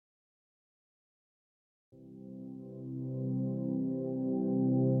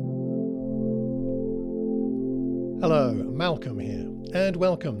Hello, Malcolm here, and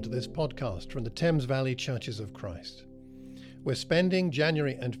welcome to this podcast from the Thames Valley Churches of Christ. We're spending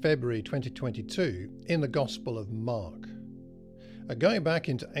January and February 2022 in the Gospel of Mark. Going back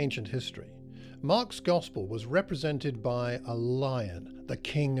into ancient history, Mark's Gospel was represented by a lion, the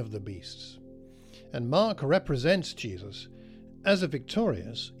king of the beasts. And Mark represents Jesus as a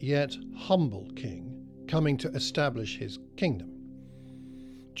victorious yet humble king coming to establish his kingdom.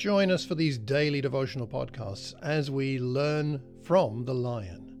 Join us for these daily devotional podcasts as we learn from the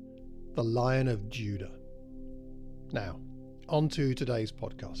Lion of Judah. Now, on to today's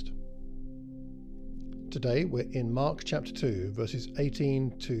podcast. Today we're in Mark chapter 2, verses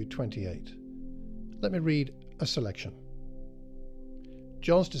 18 to 28. Let me read a selection.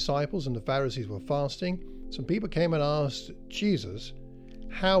 John's disciples and the Pharisees were fasting. Some people came and asked Jesus,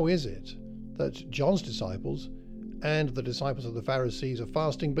 "How is it that John's disciples and the disciples of the Pharisees are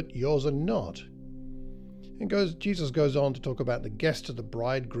fasting, but yours are not?" And Jesus goes on to talk about the guests of the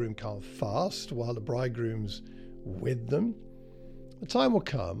bridegroom can't fast while the bridegroom's with them. The time will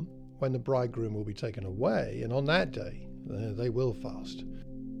come when the bridegroom will be taken away, and on that day they will fast.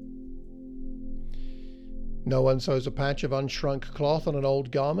 No one sews a patch of unshrunk cloth on an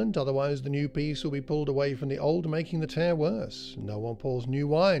old garment, otherwise the new piece will be pulled away from the old, making the tear worse. No one pours new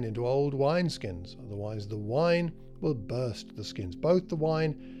wine into old wineskins, otherwise the wine will burst the skins. Both the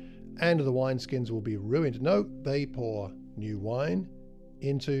wine and the wineskins will be ruined. No, they pour new wine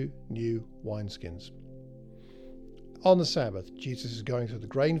into new wineskins. On the Sabbath, Jesus is going through the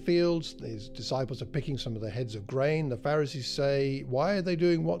grain fields. His disciples are picking some of the heads of grain. The Pharisees say, "Why are they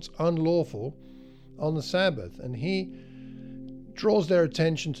doing what's unlawful on the Sabbath?" And he draws their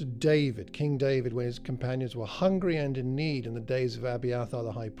attention to David, King David, when his companions were hungry and in need in the days of Abiathar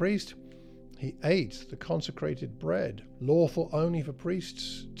the high priest. He ate the consecrated bread, lawful only for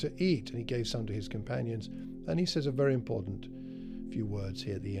priests to eat, and he gave some to his companions. And he says a very important few words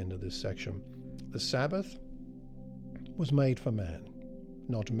here at the end of this section. The Sabbath was made for man,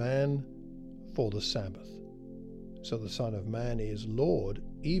 not man for the Sabbath. So the Son of Man is Lord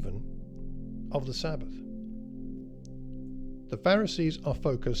even of the Sabbath. The Pharisees are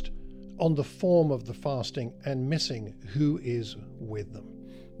focused on the form of the fasting and missing who is with them.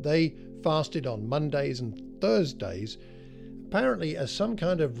 They fasted on Mondays and Thursdays, apparently as some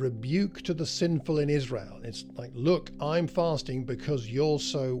kind of rebuke to the sinful in Israel. It's like, look, I'm fasting because you're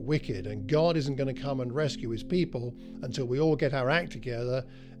so wicked, and God isn't going to come and rescue his people until we all get our act together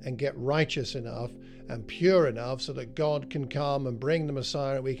and get righteous enough and pure enough so that God can come and bring the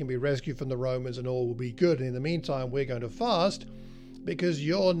Messiah and we can be rescued from the Romans and all will be good. And in the meantime, we're going to fast because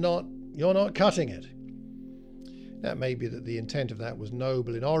you're not cutting it. That may be that the intent of that was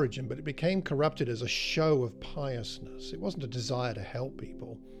noble in origin, but it became corrupted as a show of piousness. It wasn't a desire to help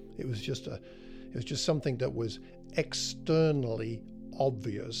people. It was just something that was externally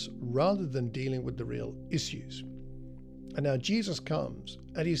obvious rather than dealing with the real issues. And now Jesus comes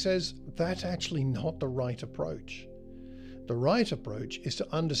and he says that's actually not the right approach. The right approach is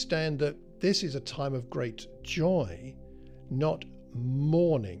to understand that this is a time of great joy, not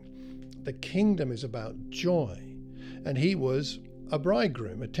mourning. The kingdom is about joy. And he was a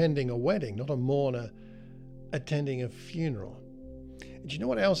bridegroom attending a wedding, not a mourner attending a funeral. And do you know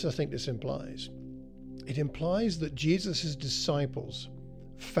what else I think this implies? It implies that Jesus' disciples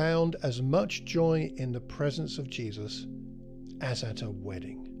found as much joy in the presence of Jesus as at a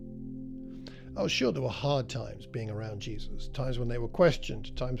wedding. Oh, sure, there were hard times being around Jesus, times when they were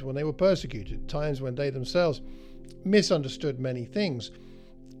questioned, times when they were persecuted, times when they themselves misunderstood many things,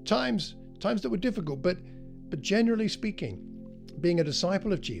 times that were difficult, but generally speaking, being a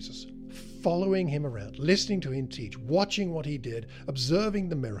disciple of Jesus, following him around, listening to him teach, watching what he did, observing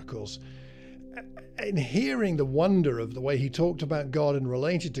the miracles, and hearing the wonder of the way he talked about God and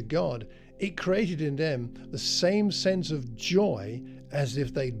related to God, it created in them the same sense of joy as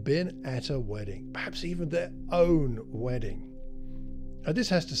if they'd been at a wedding, perhaps even their own wedding. And this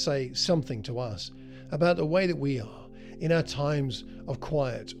has to say something to us about the way that we are in our times of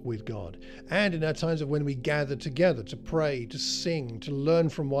quiet with God, and in our times of when we gather together to pray, to sing, to learn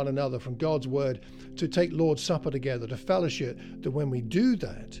from one another, from God's word, to take Lord's Supper together, to fellowship, that when we do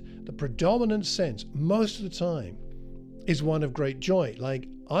that, the predominant sense most of the time is one of great joy. Like,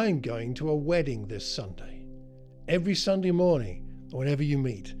 I'm going to a wedding this Sunday. Every Sunday morning, whenever you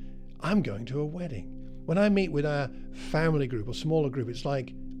meet, I'm going to a wedding. When I meet with our family group or smaller group, it's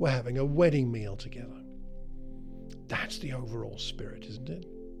like we're having a wedding meal together. That's the overall spirit, isn't it?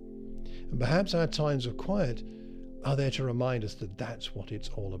 And perhaps our times of quiet are there to remind us that that's what it's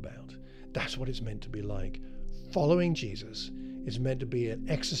all about. That's what it's meant to be like. Following Jesus is meant to be an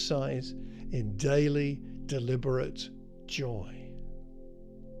exercise in daily deliberate joy.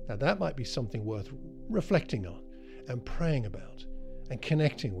 Now that might be something worth reflecting on and praying about and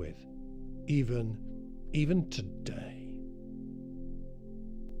connecting with, even today.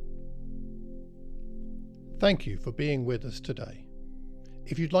 Thank you for being with us today.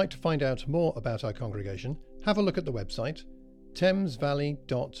 If you'd like to find out more about our congregation, have a look at the website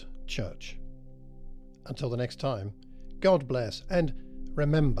thamesvalley.church. Until the next time, God bless, and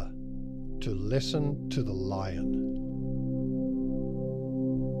remember to listen to the lion.